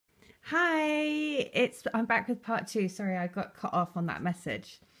Hi, I'm back with part two. Sorry, I got cut off on that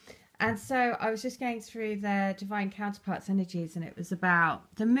message. And so I was just going through the divine counterparts energies, and it was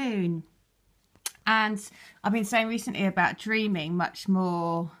about the moon. And I've been saying recently about dreaming much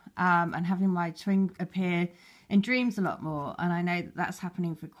more, and having my twin appear in dreams a lot more. And I know that that's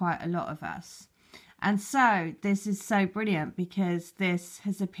happening for quite a lot of us. And so this is so brilliant because this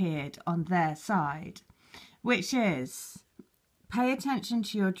has appeared on their side, which is: pay attention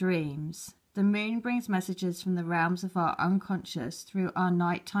to your dreams. The moon brings messages from the realms of our unconscious through our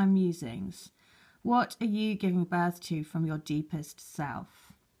nighttime musings. What are you giving birth to from your deepest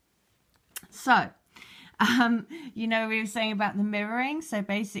self? So, we were saying about the mirroring. So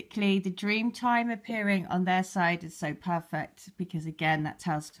basically the dream time appearing on their side is so perfect because, again, that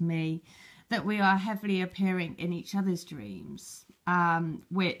tells to me that we are heavily appearing in each other's dreams,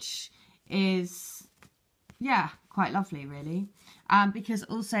 which is, quite lovely, really. Because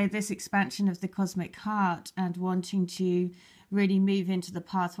also this expansion of the cosmic heart and wanting to really move into the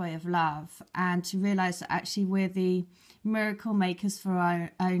pathway of love and to realize that actually we're the miracle makers for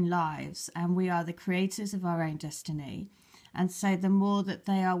our own lives and we are the creators of our own destiny. And so the more that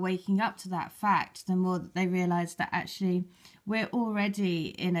they are waking up to that fact, the more that they realize that actually we're already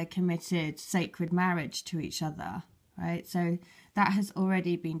in a committed sacred marriage to each other, right? So that has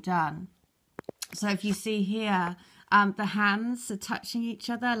already been done. So if you see here, the hands are touching each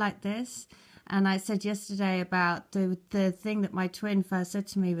other like this. And I said yesterday about the thing that my twin first said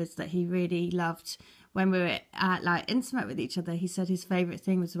to me was that he really loved when we were intimate with each other. He said his favourite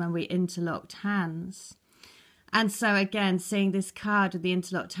thing was when we interlocked hands. And so again, seeing this card with the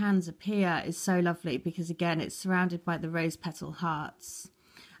interlocked hands appear is so lovely because, again, it's surrounded by the rose petal hearts.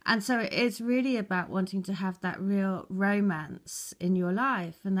 And so it's really about wanting to have that real romance in your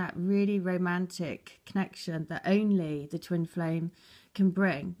life and that really romantic connection that only the twin flame can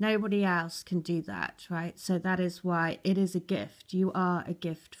bring. Nobody else can do that, right? So that is why it is a gift. You are a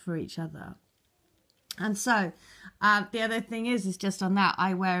gift for each other. And so the other thing is just on that,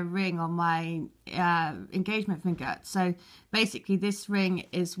 I wear a ring on my engagement finger. So basically this ring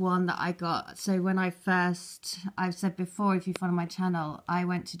is one that I got. So when I've said before, if you follow my channel, I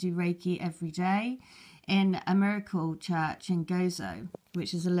went to do Reiki every day in a miracle church in Gozo,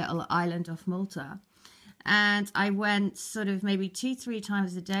 which is a little island off Malta. And I went sort of maybe 2-3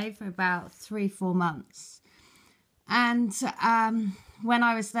 times a day for about 3-4 months. And when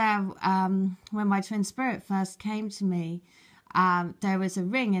I was there, when my twin spirit first came to me, there was a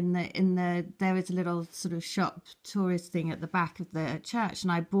ring there was a little sort of shop tourist thing at the back of the church,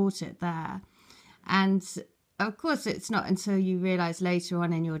 and I bought it there. And of course, it's not until you realize later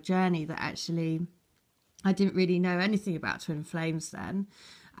on in your journey that actually I didn't really know anything about twin flames then.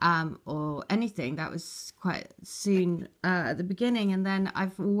 Or anything. That was quite soon at the beginning, and then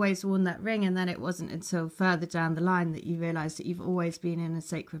I've always worn that ring, and then it wasn't until further down the line that you realise that you've always been in a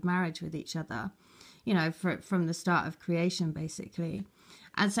sacred marriage with each other, from the start of creation, basically.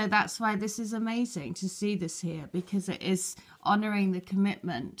 And so that's why this is amazing to see this here, because it is honouring the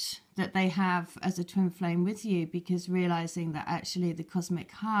commitment that they have as a twin flame with you, because realising that actually the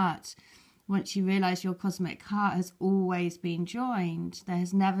cosmic heart, once you realise your cosmic heart has always been joined, there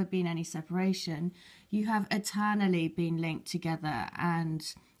has never been any separation, you have eternally been linked together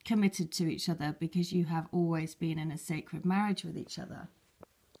and committed to each other because you have always been in a sacred marriage with each other,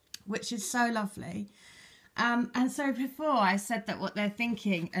 which is so lovely. And so before I said that what they're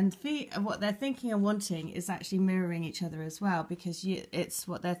thinking and wanting is actually mirroring each other as well, because it's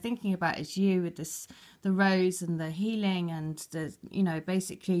what they're thinking about is you with the rose and the healing and the,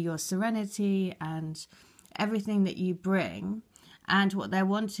 basically your serenity and everything that you bring. And what they're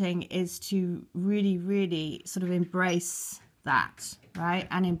wanting is to really, really sort of embrace that, right?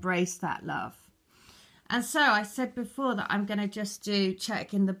 And embrace that love. And so I said before that I'm going to just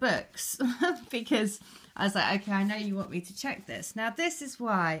check in the books because I was like, okay, I know you want me to check this. Now, this is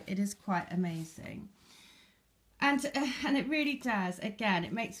why it is quite amazing. And it really does. Again,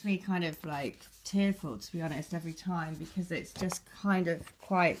 it makes me kind of like tearful, to be honest, every time, because it's just kind of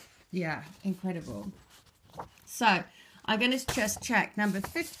quite, incredible. So I'm going to just check number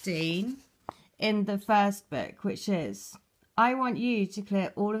 15 in the first book, which is: I want you to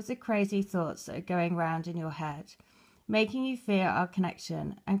clear all of the crazy thoughts that are going around in your head, making you fear our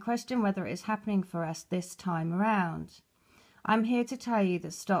connection and question whether it is happening for us this time around. I'm here to tell you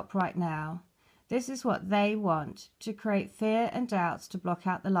that stop right now. This is what they want, to create fear and doubts to block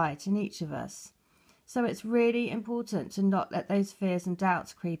out the light in each of us. So it's really important to not let those fears and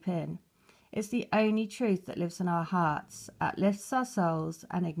doubts creep in. It's the only truth that lives in our hearts, uplifts our souls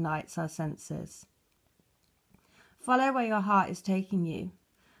and ignites our senses. Follow where your heart is taking you.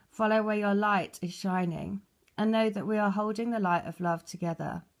 Follow where your light is shining, and know that we are holding the light of love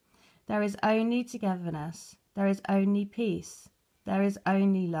together. There is only togetherness. There is only peace. There is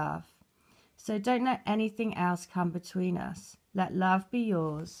only love. So don't let anything else come between us. Let love be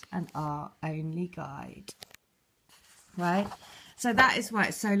yours and our only guide. Right? So that is why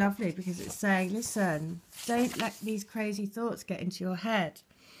it's so lovely, because it's saying, listen, don't let these crazy thoughts get into your head,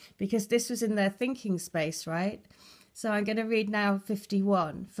 because this was in their thinking space, right? So I'm going to read now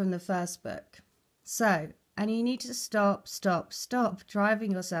 51 from the first book. So, and you need to stop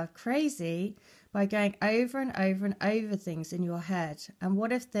driving yourself crazy by going over and over and over things in your head. And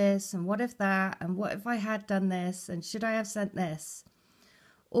what if this, and what if that, and what if I had done this, and should I have sent this?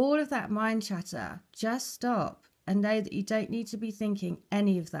 All of that mind chatter, just stop and know that you don't need to be thinking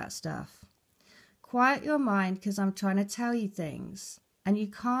any of that stuff. Quiet your mind, because I'm trying to tell you things, and you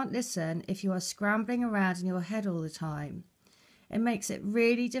can't listen if you are scrambling around in your head all the time. It makes it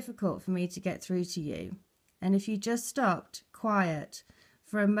really difficult for me to get through to you. And if you just stopped, quiet,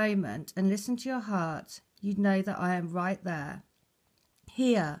 for a moment and listen to your heart, you'd know that I am right there,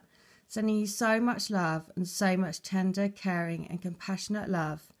 here, sending you so much love and so much tender, caring and compassionate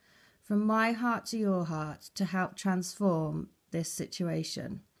love from my heart to your heart to help transform this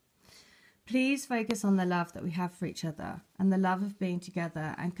situation. Please focus on the love that we have for each other, and the love of being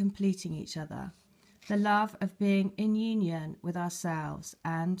together and completing each other, the love of being in union with ourselves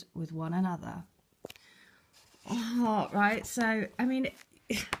and with one another. Oh, right. So, I mean,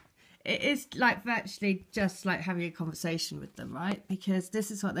 it is like virtually just like having a conversation with them, right? Because this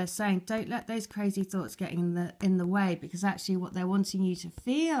is what they're saying. Don't let those crazy thoughts get in the way, because actually what they're wanting you to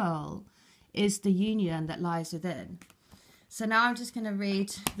feel is the union that lies within. So now I'm just going to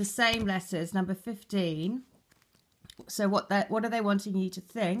read the same letters, number 15. So what are they wanting you to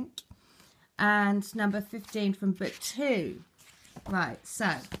think? And number 15 from book 2. Right, so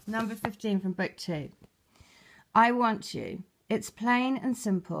number 15 from book 2. I want you. It's plain and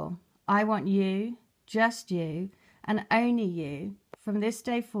simple. I want you, just you, and only you, from this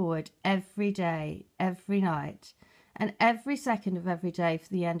day forward, every day, every night, and every second of every day for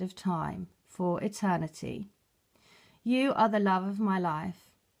the end of time, for eternity. You are the love of my life,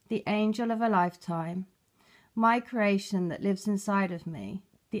 the angel of a lifetime, my creation that lives inside of me,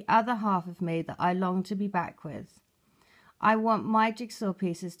 the other half of me that I long to be back with. I want my jigsaw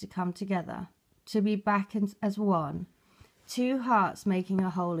pieces to come together, to be back as one, two hearts making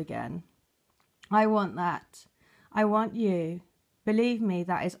a whole again. I want that. I want you. Believe me,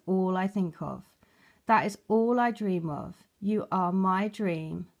 that is all I think of. That is all I dream of. You are my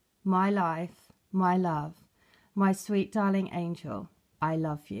dream, my life, my love, my sweet darling angel. I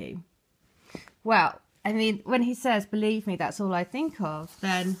love you. Well, I mean, when he says, believe me, that's all I think of,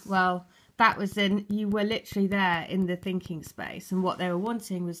 then, well, that was in, you were literally there in the thinking space. And what they were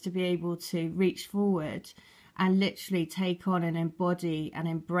wanting was to be able to reach forward and literally take on and embody and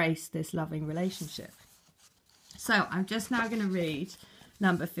embrace this loving relationship. So I'm just now going to read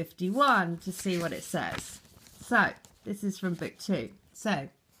number 51 to see what it says. So this is from book 2. So,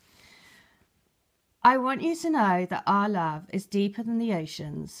 I want you to know that our love is deeper than the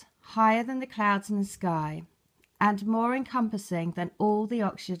oceans, higher than the clouds in the sky, and more encompassing than all the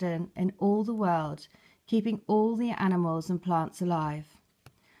oxygen in all the world, keeping all the animals and plants alive.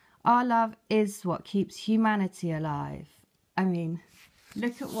 Our love is what keeps humanity alive. I mean,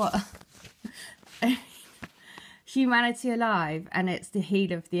 look at what humanity alive, and it's the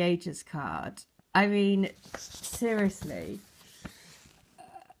Healer of the Ages card. I mean, seriously.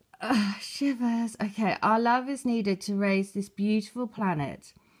 Shivers. Okay, our love is needed to raise this beautiful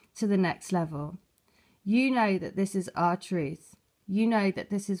planet to the next level. You know that this is our truth. You know that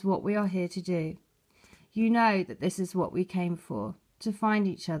this is what we are here to do. You know that this is what we came for, to find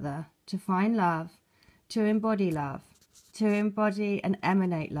each other, to find love, to embody and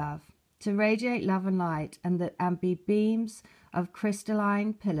emanate love, to radiate love and light, and be beams of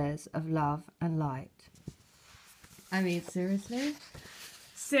crystalline pillars of love and light. I mean, seriously?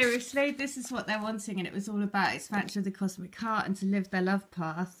 Seriously, this is what they're wanting, and it was all about expansion of the cosmic heart and to live their love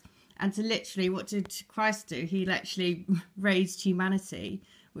path. And to literally, what did Christ do? He literally raised humanity,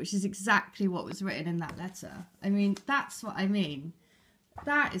 which is exactly what was written in that letter. I mean, that's what I mean.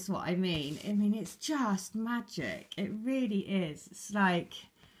 That is what I mean. I mean, it's just magic. It really is. It's like,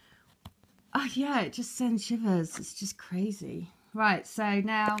 oh yeah, it just sends shivers. It's just crazy. Right, so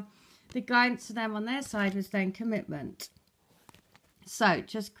now the guidance for them on their side was then commitment. So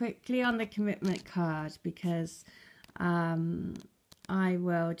just quickly on the commitment card, because I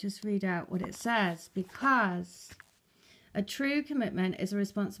will just read out what it says. Because a true commitment is a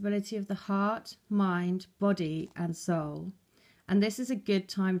responsibility of the heart, mind, body and soul. and this is a good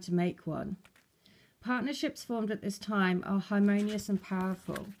time to make one. Partnerships formed at this time are harmonious and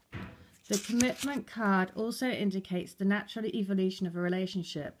powerful. The commitment card also indicates the natural evolution of a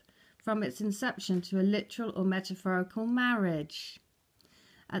relationship from its inception to a literal or metaphorical marriage.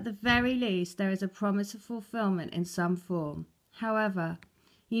 At the very least, there is a promise of fulfillment in some form. However,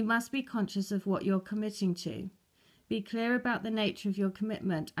 you must be conscious of what you're committing to. Be clear about the nature of your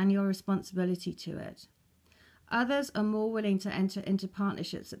commitment and your responsibility to it. Others are more willing to enter into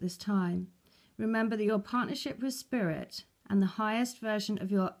partnerships at this time. Remember that your partnership with Spirit and the highest version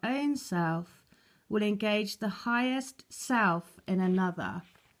of your own self will engage the highest self in another.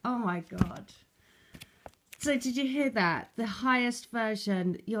 Oh my God. So did you hear that? The highest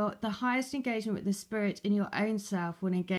version, the highest engagement with the Spirit in your own self will engage